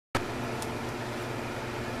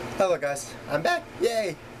Hello guys, I'm back.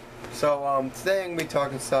 Yay! So today I'm gonna be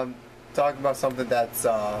talking about something that's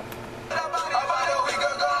sorry,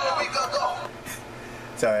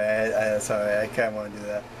 I kind of want to do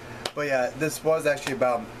that. But yeah, this was actually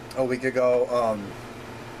about a week ago.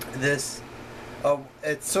 It's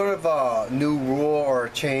sort of a new rule or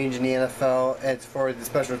change in the NFL. It's for the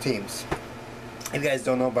special teams. If you guys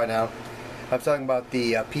don't know by now, I'm talking about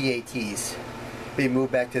the PATs. Be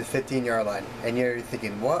moved back to the 15-yard line, and you're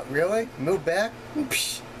thinking, what, really? Move back?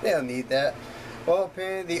 Psh, they don't need that. Well,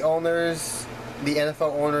 apparently the owners, the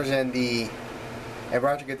NFL owners and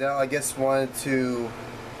Roger Goodell, I guess, wanted to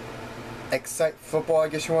excite football, I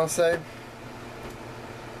guess you want to say.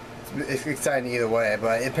 It's exciting either way,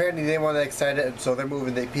 but apparently they want to excite it, so they're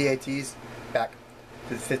moving the PATs back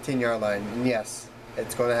to the 15-yard line. And yes,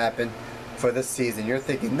 it's going to happen for this season. You're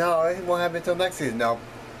thinking, no, it won't happen until next season. No.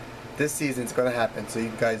 This season's going to happen, so you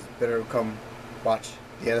guys better come watch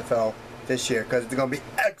the NFL this year, because it's going to be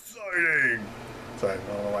exciting. Sorry, I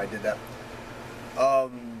don't know why I did that.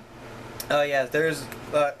 Yeah, there's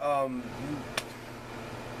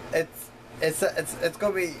it's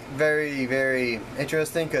going to be very, very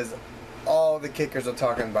interesting, because all the kickers are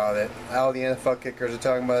talking about it. All the NFL kickers are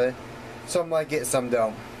talking about it. Some like it, some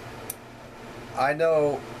don't. I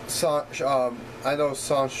know Sean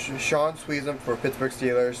Sweezum for Pittsburgh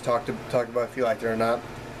Steelers talked about if you liked it or not.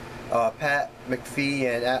 Pat McPhee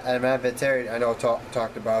and Adam Vinatieri, I know,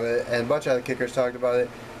 talked about it, and a bunch of other kickers talked about it.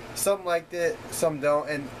 Some liked it, some don't,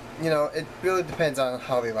 and you know, it really depends on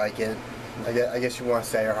how they like it. I guess you want to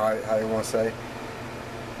say, or how you want to say.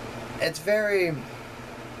 It's very,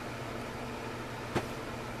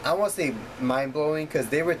 I want to say, mind-blowing, because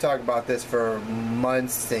they were talking about this for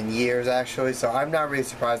months and years, actually. So I'm not really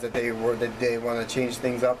surprised that they want to change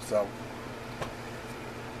things up. So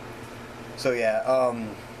yeah,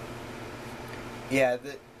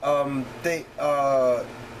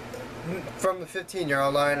 from the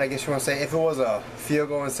 15-yard line, I guess you want to say, if it was a field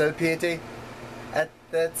goal instead of PAT,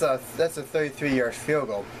 that's a 33-yard field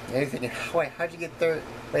goal. And you're thinking, wait, how'd you get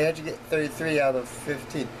 33 out of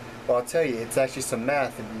 15? Well, I'll tell you, it's actually some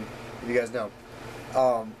math, if you guys know.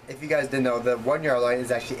 If you guys didn't know, the 1-yard line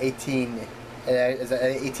is actually 18. Is an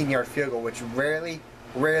 18-yard field goal, which rarely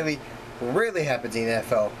happens in the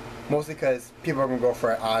NFL. Mostly because people are gonna go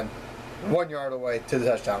for it on 1 yard away to the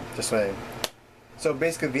touchdown. Just saying. So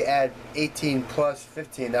basically, if you add 18 plus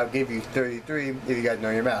 15, that'll give you 33. If you guys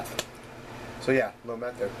know your math. So yeah, little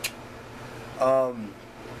math there.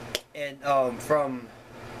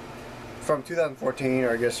 From 2014,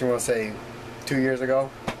 or I guess you want to say 2 years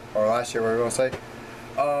ago, or last year, whatever you want to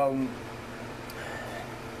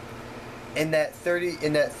say, in that 30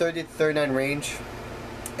 to 39 range,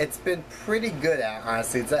 it's been pretty good at,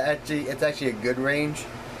 honestly. It's actually a good range,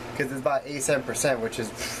 because it's about 87%, which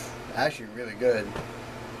is actually really good.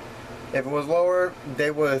 If it was lower,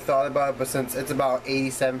 they would have thought about it, but since it's about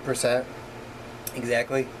 87%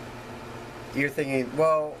 exactly, you're thinking,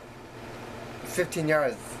 well, 15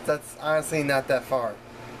 yards, that's honestly not that far.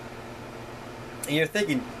 And you're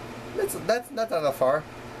thinking, that's not that far.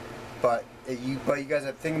 But you guys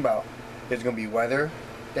have to think about, there's going to be weather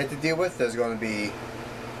they have to deal with. There's going to be,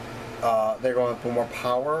 they're going to put more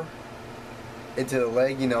power into the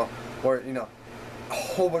leg, you know, or, you know, a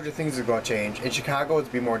whole bunch of things are going to change. In Chicago, it's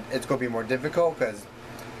going to be more difficult, because,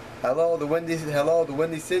 hello, the windy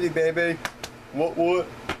city, baby. What?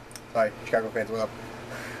 Sorry, Chicago fans, what up?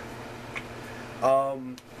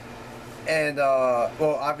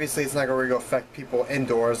 Well, obviously it's not going to affect people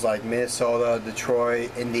indoors like Minnesota, Detroit,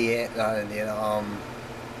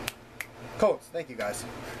 Colts. Thank you, guys.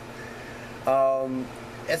 It's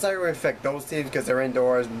not going to affect those teams because they're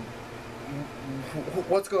indoors.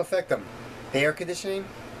 What's going to affect them? The air conditioning?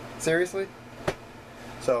 Seriously?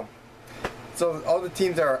 So all the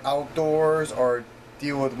teams that are outdoors or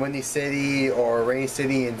deal with windy city or rainy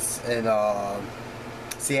city in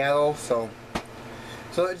Seattle. So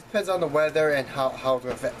it depends on the weather and how it's going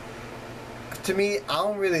to affect. To me, I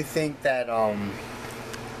don't really think that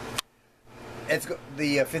it's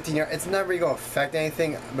the 15-yard. It's not really going to affect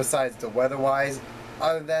anything besides the weather-wise,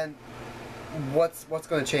 other than what's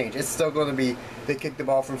going to change. It's still going to be they kick the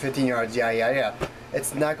ball from 15 yards. Yeah.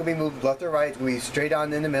 It's not going to be moved left or right. It's going to be straight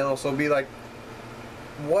on in the middle. So it'll be like,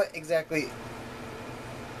 what exactly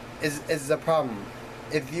is the problem?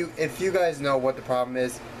 If you guys know what the problem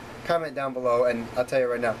is, comment down below, and I'll tell you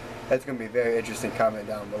right now, that's going to be a very interesting comment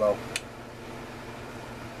down below.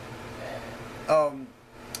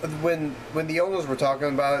 When the owners were talking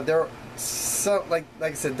about it, there were some, like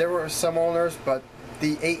I said, there were some owners, but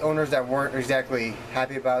the 8 owners that weren't exactly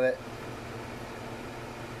happy about it,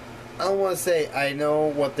 I don't want to say I know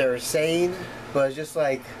what they're saying, but it's just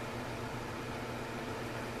like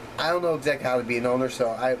I don't know exactly how to be an owner, so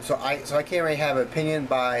I can't really have an opinion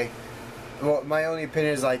by. Well, my only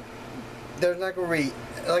opinion is like there's not going to be,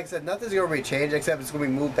 like I said, nothing's going to be changed except it's going to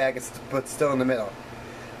be moved back, but still in the middle.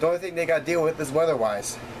 The only thing they got to deal with is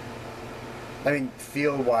weather-wise. I mean,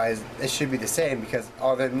 field-wise, it should be the same because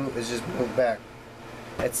all they move is just moved back.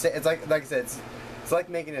 It's like I said, it's like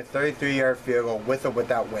making a 33-yard field goal with or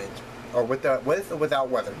without wind, or with or without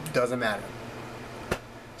weather. Doesn't matter.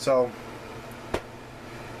 So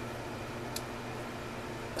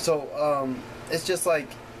it's just like.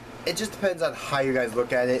 It just depends on how you guys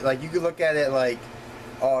look at it. Like, you could look at it like,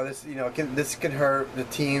 oh, this, you know, this can hurt the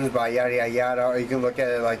teams by yada yada yada, or you can look at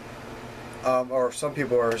it like, or some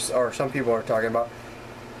people are talking about,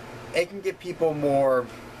 it can get people more.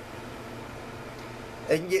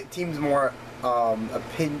 It can get teams more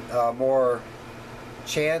more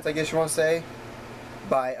chance, I guess you want to say,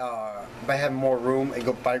 by having more room and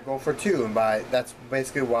go for two, and that's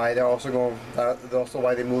basically why they're also going. Also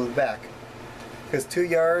why they moved back. Because 2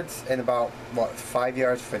 yards and about, what, 5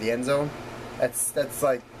 yards for the end zone? That's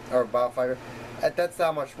like, or about 5 yards. That's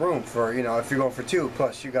not much room for, you know, if you're going for two,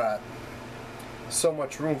 plus you got so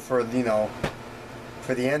much room for, you know,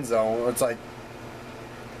 for the end zone. It's like,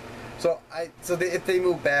 if they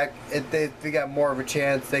move back, they got more of a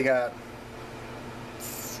chance. They got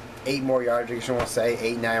 8 more yards, I guess you want to say,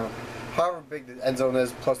 8, 9, however big the end zone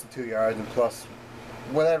is, plus the 2 yards, and plus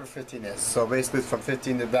whatever 15 is. So basically it's from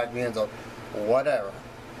 15 to back in the end zone. Whatever.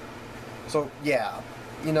 So yeah,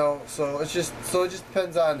 you know. So it just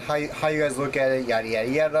depends on how you guys look at it. Yada yada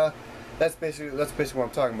yada. That's basically what I'm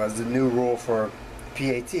talking about. Is the new rule for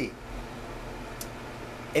PAT.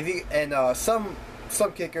 If you some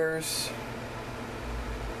kickers.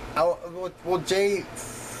 Jay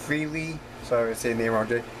Freely. Sorry, I say the name wrong.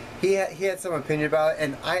 Jay. He had some opinion about it,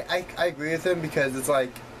 and I agree with him because it's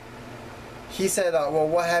like he said, well,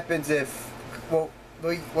 what happens if Well,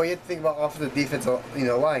 you have to think about offensive defensive, you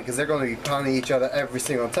know, line, because they're going to be pounding each other every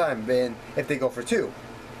single time. And if they go for two,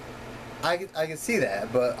 I can see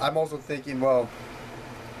that. But I'm also thinking, well,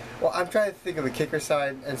 I'm trying to think of the kicker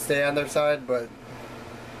side and stay on their side, but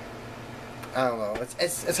I don't know.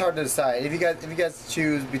 It's hard to decide. If you guys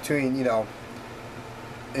choose between, you know,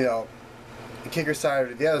 the kicker side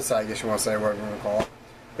or the other side, I guess you want to say, whatever you want to call it.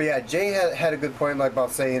 But yeah, Jay had a good point, like, about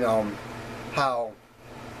saying how.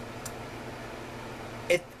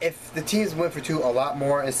 If the teams went for two a lot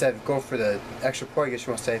more instead of go for the extra point, I guess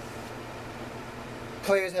you want to say,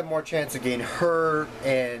 players have more chance of getting hurt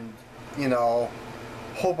and, you know,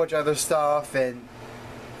 a whole bunch of other stuff and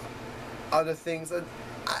other things.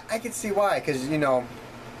 I can see why, because, you know,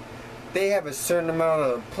 they have a certain amount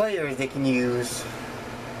of players they can use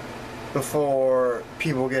before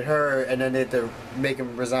people get hurt, and then they have to make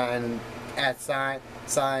them resign and add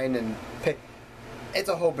sign and pick. It's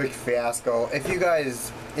a whole big fiasco. If you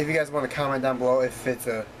guys want to comment down below if it's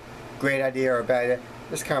a great idea or a bad idea,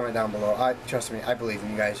 just comment down below. Trust me, I believe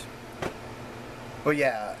in you guys. But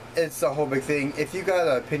yeah, it's a whole big thing. If you got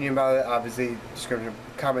an opinion about it, obviously, just gonna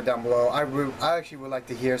comment down below. I actually would like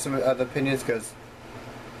to hear some other opinions, because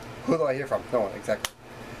who do I hear from? No one, exactly.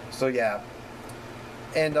 So yeah,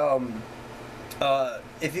 and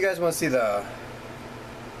if you guys want to see the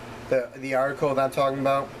article that I'm talking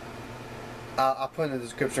about, I'll put in the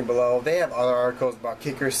description below. They have other articles about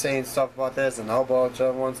kickers saying stuff about this and a whole bunch of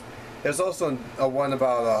other ones. There's also one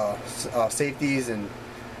about safeties,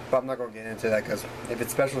 but I'm not going to get into that because if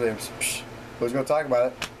it's special teams, who's going to talk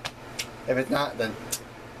about it? If it's not, then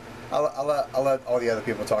I'll let all the other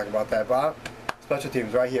people talk about that. But special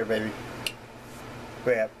teams right here, baby.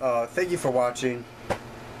 But yeah, thank you for watching.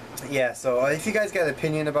 Yeah, so if you guys got an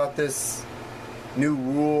opinion about this new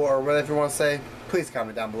rule or whatever you want to say, please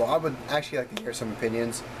comment down below. I would actually like to hear some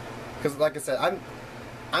opinions, because like I said,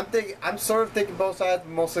 I'm sort of thinking both sides,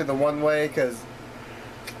 but mostly the one way. Because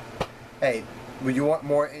hey, would you want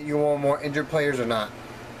more injured players or not?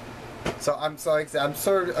 So I'm sort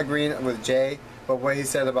of agreeing with Jay, but what he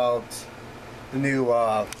said about the new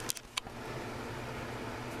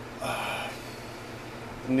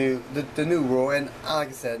the new rule, and like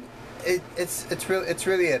I said, it's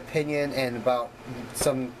really an opinion and about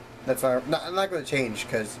some that's not going to change,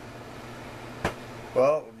 because,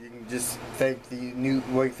 well, you can just think the new,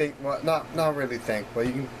 well, you think, well, not really think, but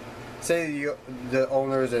you can say the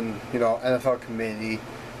owners and, you know, NFL committee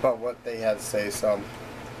about what they had to say. So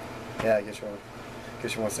yeah, I guess you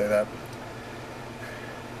want to say that.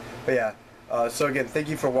 But yeah, so again, thank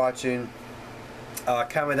you for watching.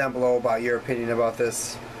 Comment down below about your opinion about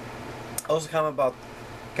this. Also comment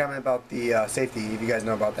comment about the safety if you guys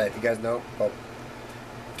know about that. If you guys know, well,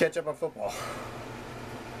 catch up on football.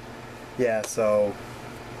 Yeah, so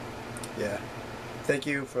yeah. Thank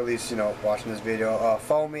you for at least, you know, watching this video.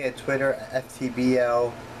 Follow me at Twitter at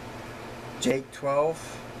FTBLJake12.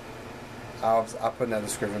 I'll put in that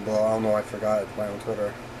description below. I don't know, I forgot my own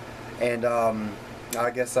Twitter. And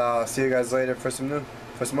I guess I'll see you guys later for some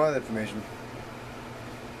more information.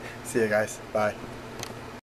 See you guys. Bye.